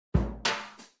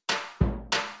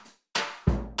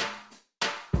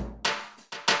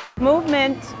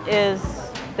Movement is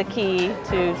the key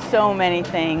to so many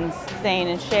things. Staying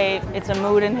in shape, it's a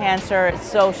mood enhancer, it's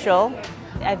social.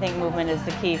 I think movement is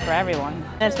the key for everyone.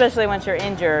 And especially once you're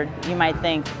injured, you might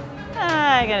think,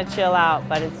 I gotta chill out,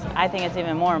 but I think it's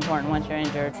even more important once you're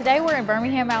injured. Today we're in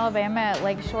Birmingham, Alabama at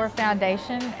Lakeshore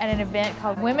Foundation at an event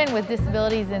called Women with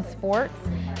Disabilities in Sports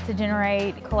to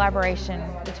generate collaboration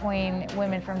between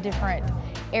women from different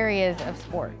areas of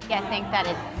sport. I think that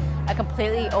it's a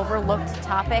completely overlooked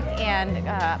topic and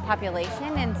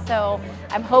population, and so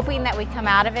I'm hoping that we come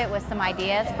out of it with some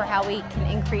ideas for how we can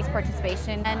increase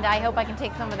participation, and I hope I can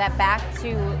take some of that back to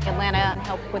Atlanta and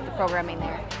help with the programming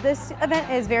there. This event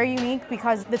is very unique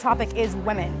because the topic is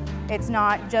women. It's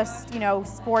not just,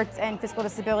 sports and physical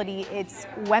disability, it's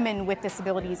women with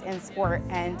disabilities in sport,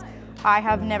 and I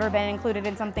have never been included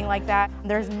in something like that.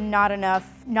 There's not enough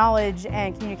knowledge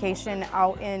and communication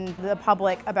out in the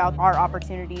public about our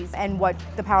opportunities and what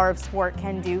the power of sport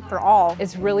can do for all.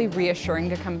 It's really reassuring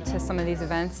to come to some of these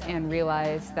events and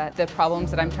realize that the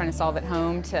problems that I'm trying to solve at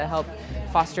home to help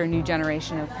foster a new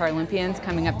generation of Paralympians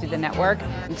coming up through the network,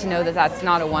 and to know that that's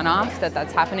not a one-off, that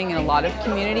that's happening in a lot of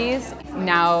communities.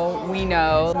 Now we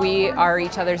know we are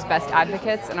each other's best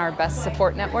advocates and our best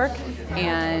support network,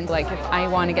 and if I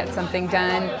want to get something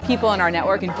done, people in our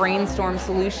network can brainstorm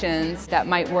solutions that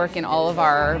might work in all of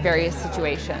our various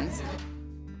situations.